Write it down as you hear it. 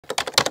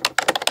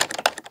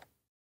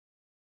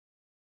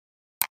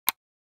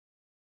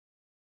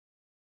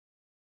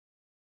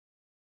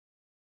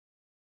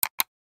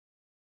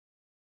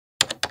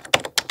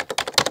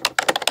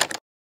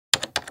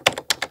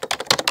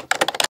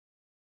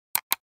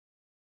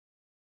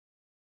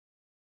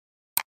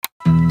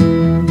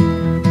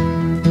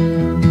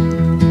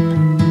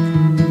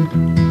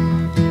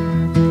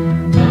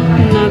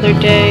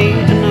another day,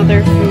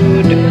 another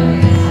food.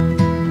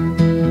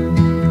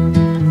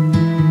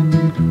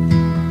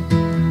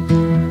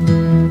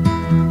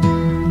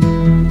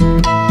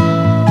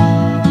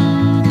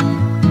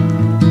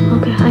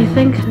 I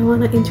think I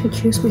want to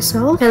introduce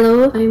myself.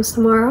 Hello, I'm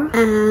Samara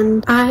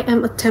and I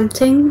am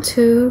attempting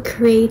to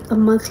create a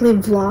monthly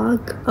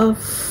vlog of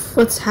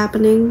what's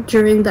happening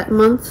during that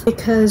month,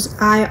 because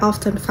I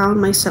often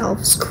found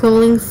myself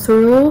swiping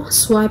through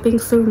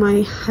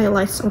my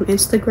highlights on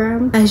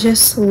Instagram. I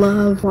just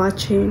love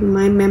watching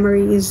my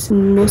memories,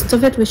 most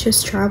of it which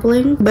is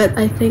traveling, but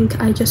I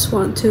think I just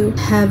want to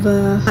have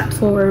a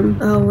platform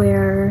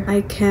where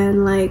I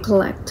can like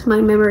collect my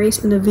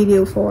memories in a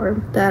video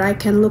form that I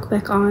can look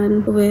back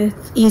on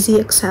with easy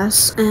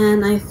access.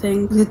 And I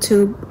think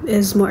YouTube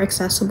is more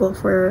accessible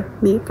for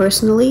me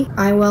personally.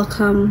 I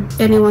welcome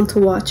anyone to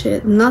watch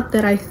it. Not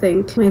that I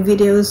think my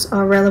videos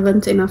are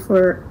relevant enough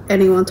for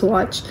anyone to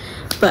watch,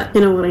 but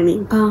you know what I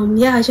mean.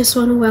 Yeah, I just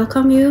want to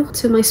welcome you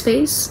to my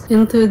space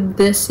into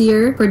this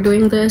year for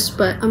doing this,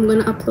 but I'm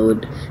gonna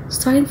upload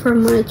starting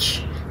from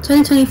March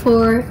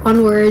 2024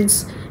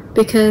 onwards,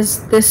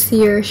 because this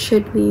year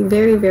should be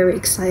very, very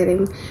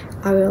exciting.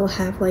 I will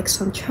have like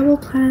some travel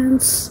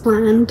plans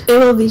planned. It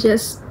will be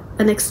just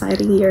an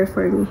exciting year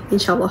for me,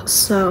 inshallah.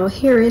 So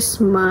here is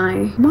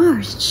my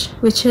March,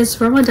 which is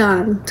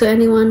Ramadan. To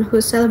anyone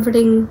who's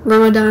celebrating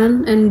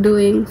Ramadan and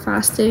doing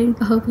fasting,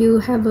 I hope you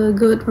have a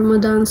good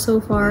Ramadan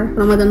so far.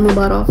 Ramadan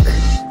Mubarak.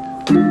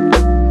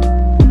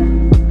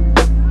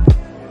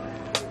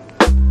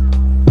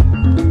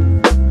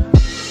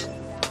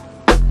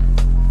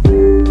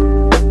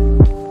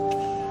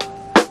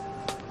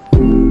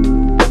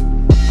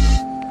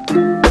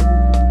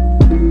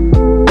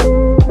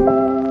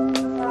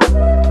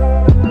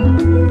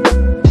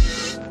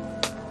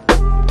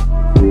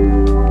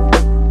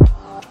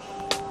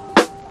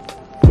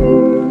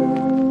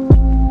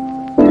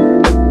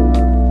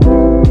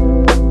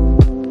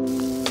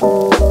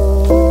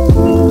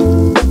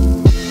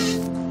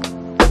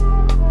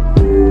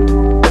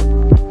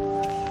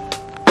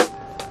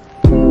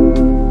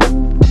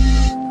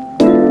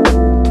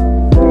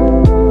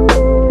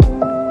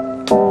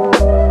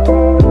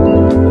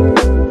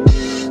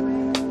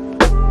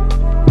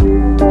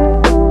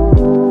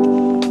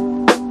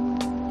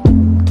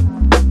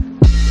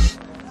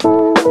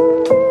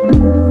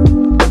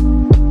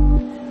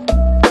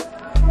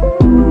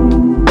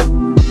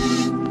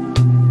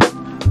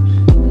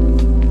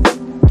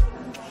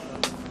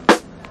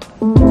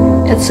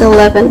 It's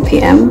 11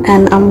 p.m.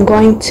 and I'm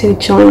going to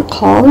join a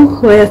call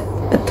with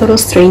a total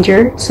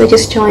stranger. So I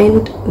just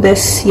joined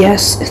this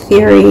Yes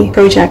Theory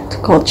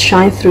project called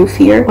Shine Through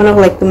Fear. One of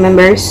like the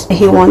members,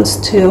 he wants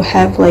to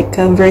have like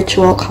a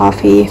virtual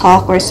coffee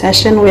talk or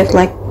session with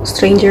like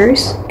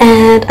strangers,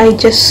 and I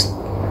just,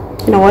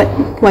 you know what,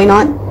 why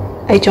not?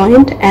 I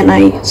joined and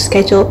I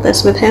scheduled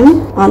this with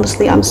him.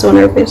 Honestly, I'm so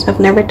nervous. I've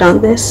never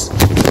done this.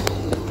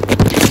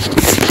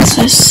 This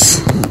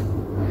is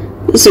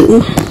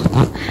Zoom.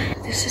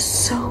 This is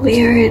so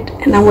weird,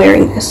 and I'm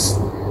wearing this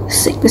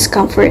sickness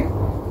comfort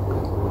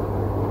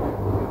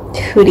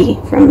hoodie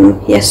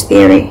from Yes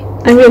Theory.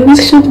 I mean,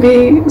 this should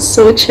be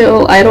so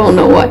chill. I don't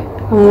know what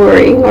I'm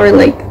wearing, or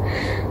like,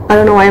 I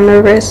don't know why I'm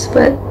nervous,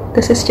 but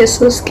this is just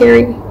so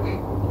scary.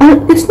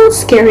 It's not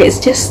scary, it's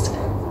just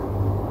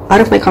out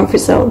of my comfort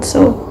zone,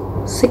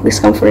 so sick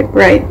discomfort,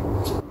 right?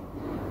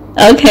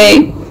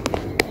 Okay.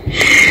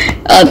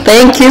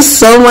 Thank you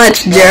so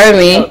much,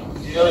 Jeremy.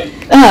 Do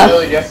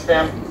you Yes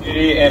Fam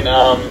community in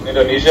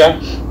Indonesia?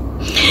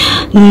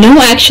 No,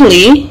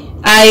 actually,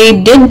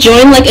 I did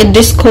join like a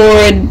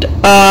Discord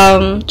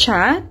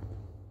chat.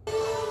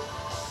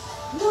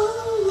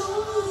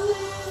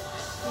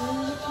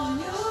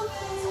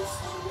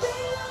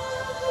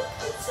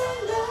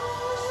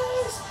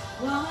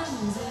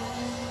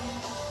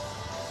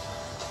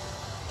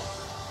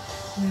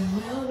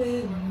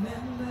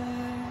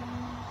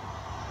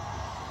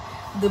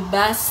 The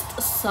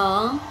best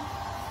song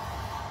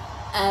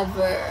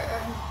ever.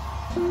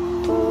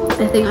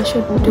 I think I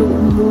should do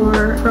a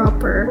more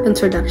proper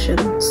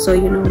introduction so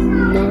you know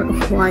more of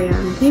who I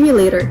am. Maybe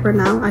later. For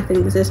now, I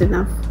think this is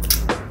enough.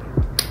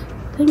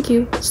 Thank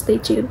you. Stay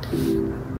tuned.